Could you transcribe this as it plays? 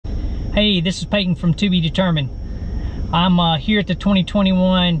Hey, this is Peyton from To Be Determined. I'm here at the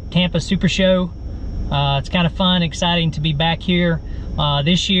 2021 Tampa Supershow. It's kind of fun, exciting to be back here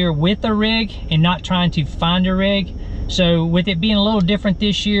this year with a rig and not trying to find a rig. So with it being a little different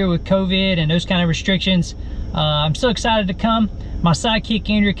this year with COVID and those kind of restrictions, I'm so excited to come. My sidekick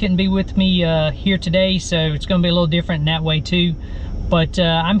Andrea couldn't be with me here today, so it's going to be a little different in that way too. But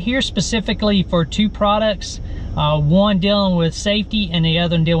I'm here specifically for two products, one dealing with safety and the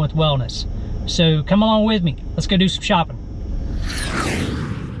other dealing with wellness. So come along with me. Let's go do some shopping.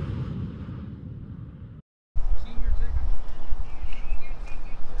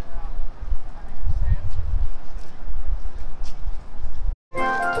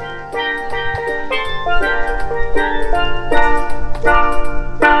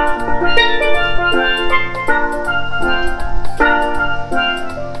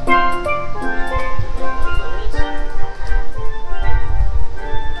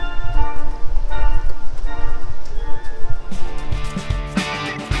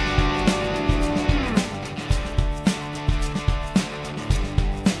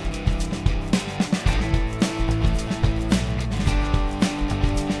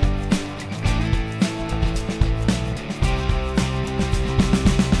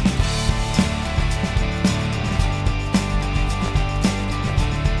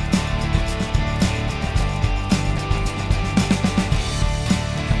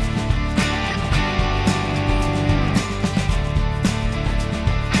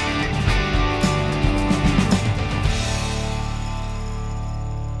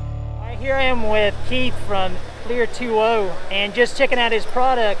 Here I am with Keith from Clear 2.0 and just checking out his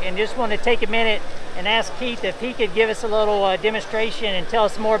product, and just want to take a minute and ask Keith if he could give us a little demonstration and tell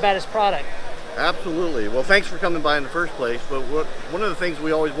us more about his product. Absolutely. Well, thanks for coming by in the first place. But one of the things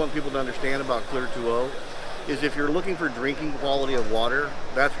we always want people to understand about Clear 2.0 is if you're looking for drinking quality of water,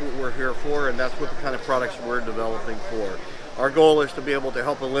 that's what we're here for, and that's what the kind of products we're developing for. Our goal is to be able to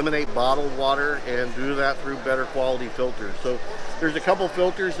help eliminate bottled water and do that through better quality filters. So there's a couple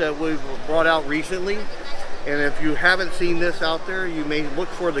filters that we've brought out recently, and if you haven't seen this out there, you may look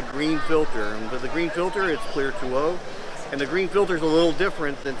for the green filter. And with the green filter, it's Clear 2.0, and the green filter is a little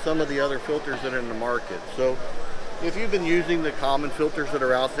different than some of the other filters that are in the market. So if you've been using the common filters that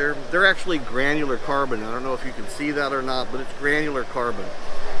are out there, they're actually granular carbon. I don't know if you can see that or not, but it's granular carbon.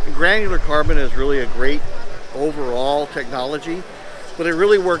 And granular carbon is really a great overall technology, but it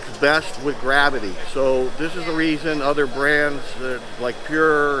really works best with gravity. So this is the reason other brands like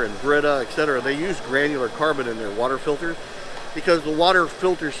Pure and Brita, etc., they use granular carbon in their water filters, because the water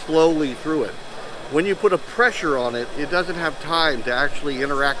filters slowly through it. When you put a pressure on it, it doesn't have time to actually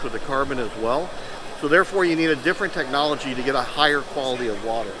interact with the carbon as well. So therefore you need a different technology to get a higher quality of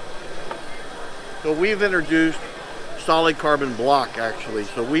water. So we've introduced solid carbon block, actually.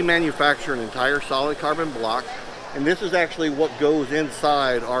 So we manufacture an entire solid carbon block, and this is actually what goes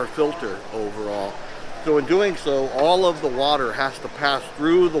inside our filter overall. So in doing so, all of the water has to pass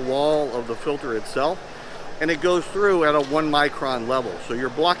through the wall of the filter itself, and it goes through at a 1 micron level. So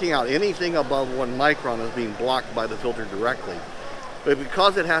you're blocking out anything above 1 micron is being blocked by the filter directly. But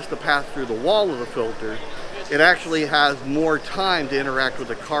because it has to pass through the wall of the filter, it actually has more time to interact with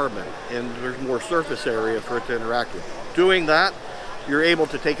the carbon, and there's more surface area for it to interact with. Doing that, you're able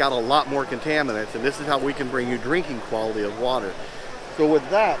to take out a lot more contaminants, and this is how we can bring you drinking quality of water. So with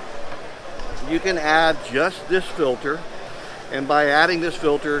that, you can add just this filter, and by adding this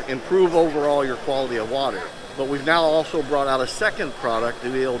filter, improve overall your quality of water. But we've now also brought out a second product to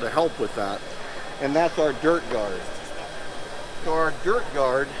be able to help with that, and that's our Dirt Guard. So our Dirt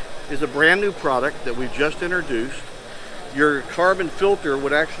Guard is a brand new product that we've just introduced. Your carbon filter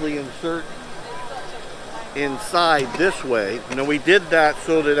would actually insert inside this way. Now we did that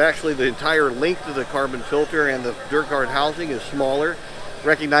so that actually the entire length of the carbon filter and the Dirt Guard housing is smaller,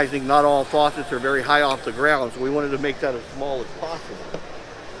 recognizing not all faucets are very high off the ground, so we wanted to make that as small as possible.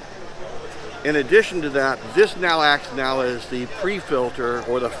 In addition to that, this now acts as the pre-filter,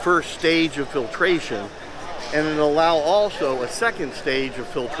 or the first stage of filtration, and it'll allow also a second stage of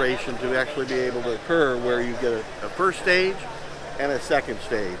filtration to actually be able to occur, where you get a first stage and a second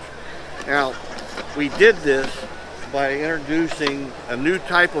stage. Now, we did this by introducing a new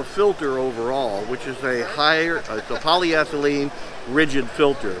type of filter overall, which is it's a polyethylene rigid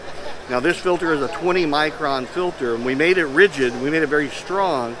filter. Now this filter is a 20 micron filter, and we made it rigid, we made it very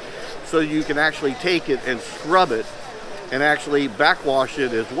strong, so you can actually take it and scrub it and actually backwash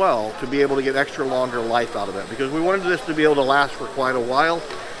it as well to be able to get extra longer life out of it, because we wanted this to be able to last for quite a while.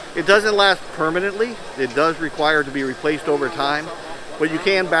 It doesn't last permanently. It does require to be replaced over time, but you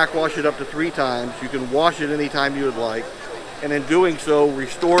can backwash it up to 3 times. You can wash it anytime you would like. and in doing so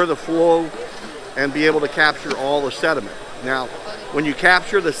restore the flow and be able to capture all the sediment. Now, when you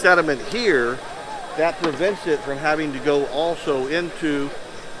capture the sediment here, that prevents it from having to go also into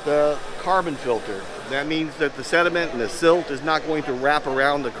the carbon filter. That means that the sediment and the silt is not going to wrap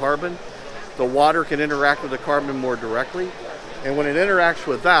around the carbon. The water can interact with the carbon more directly. And when it interacts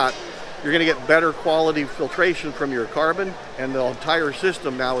with that, you're going to get better quality filtration from your carbon, and the entire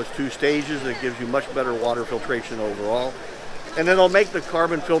system now is 2 stages. It gives you much better water filtration overall. And it'll make the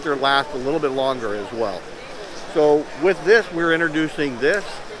carbon filter last a little bit longer as well. So with this, we're introducing this.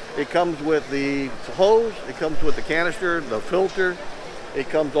 It comes with the hose, it comes with the canister, the filter. It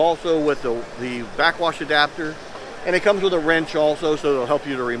comes also with the backwash adapter, and it comes with a wrench also, so it'll help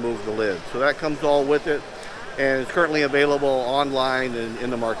you to remove the lid. So that comes all with it, and it's currently available online and in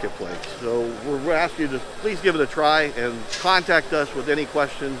the marketplace. So we're asking you to please give it a try and contact us with any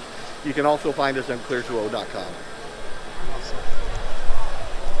questions. You can also find us on clear20.com.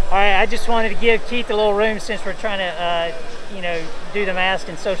 All right, I just wanted to give Keith a little room since we're trying to, you know, do the mask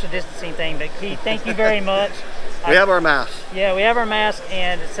and social distancing thing. But Keith, thank you very much. We have our masks. Yeah, we have our masks,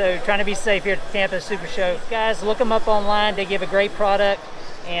 and so trying to be safe here at the Tampa Super Show. Guys, look them up online. They give a great product,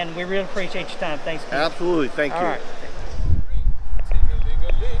 and we really appreciate your time. Thanks, Keith. Absolutely, thank you. All right.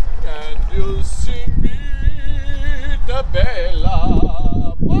 And you'll see me, the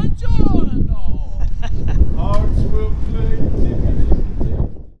bella. Buongiorno. Hearts will play.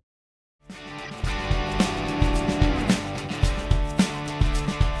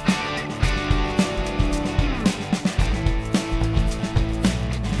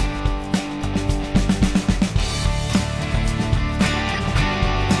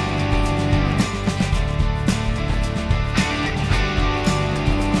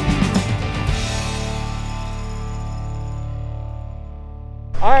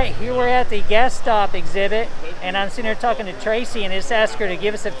 Alright, here we're at the gas stop exhibit, and I'm sitting here talking to Tracy and just ask her to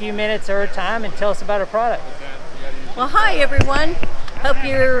give us a few minutes of her time and tell us about her product. Well, hi everyone. Hope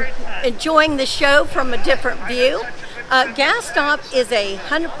you're enjoying the show from a different view. Gas stop is a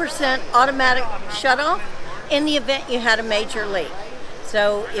 100% automatic shutoff in the event you had a major leak.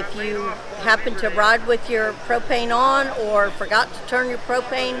 So if you happen to ride with your propane on or forgot to turn your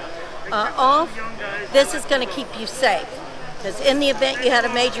propane off, this is going to keep you safe. Because in the event you had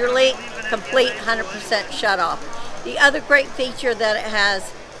a major leak, complete 100% shut off. The other great feature that it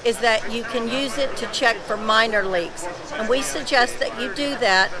has is that you can use it to check for minor leaks. And we suggest that you do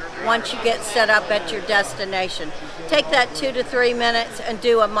that once you get set up at your destination. Take that 2 to 3 minutes and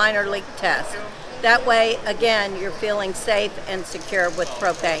do a minor leak test. That way, again, you're feeling safe and secure with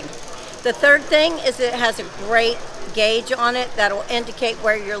propane. The third thing is it has a great gauge on it that'll indicate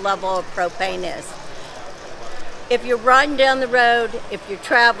where your level of propane is. If you're riding down the road, if you're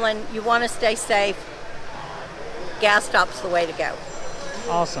traveling, you want to stay safe, gas stop's the way to go.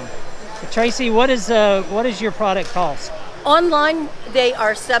 Awesome. Tracy, what is your product cost? Online, they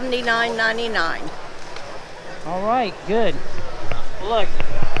are $79.99. All right, good. Look,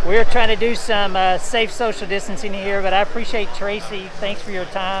 we're trying to do some safe social distancing here, but I appreciate Tracy. Thanks for your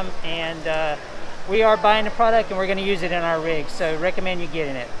time, and we are buying the product and we're going to use it in our rig, so recommend you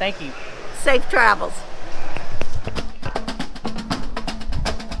getting it. Thank you. Safe travels.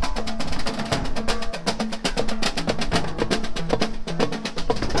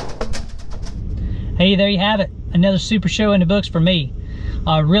 Hey, there you have it. Another super show in the books for me.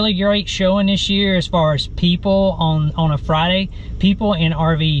 Really great showing this year as far as people on a Friday, people in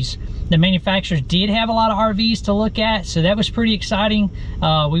RVs. The manufacturers did have a lot of RVs to look at, so that was pretty exciting.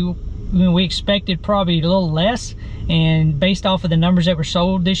 We expected probably a little less, and based off of the numbers that were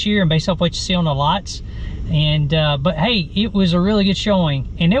sold this year and based off what you see on the lots. And but hey, it was a really good showing,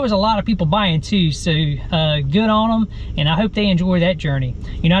 and there was a lot of people buying too, so good on them, and I hope they enjoy that journey.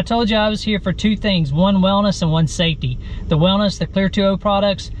 You know, I told you I was here for 2 things, one wellness and one safety. The wellness, the Clear20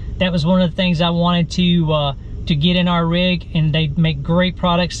 products, that was one of the things I wanted to get in our rig, and they make great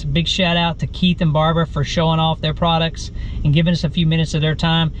products. Big shout out to Keith and Barbara for showing off their products and giving us a few minutes of their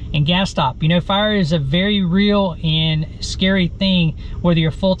time. And gas stop, you know, fire is a very real and scary thing, whether you're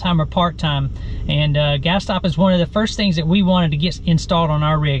full-time or part-time, and gas stop is one of the first things that we wanted to get installed on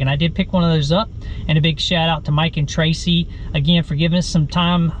our rig, and I did pick one of those up. And a big shout out to Mike and Tracy again for giving us some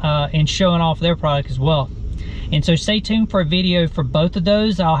time and showing off their product as well. And so stay tuned for a video for both of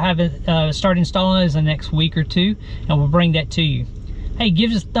those. I'll have it start installing those in the next week or 2, and we'll bring that to you. Hey,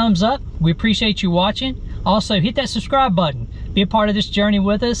 give us a thumbs up. We appreciate you watching. Also, hit that subscribe button. Be a part of this journey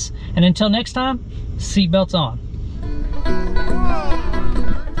with us. And until next time, seatbelts on.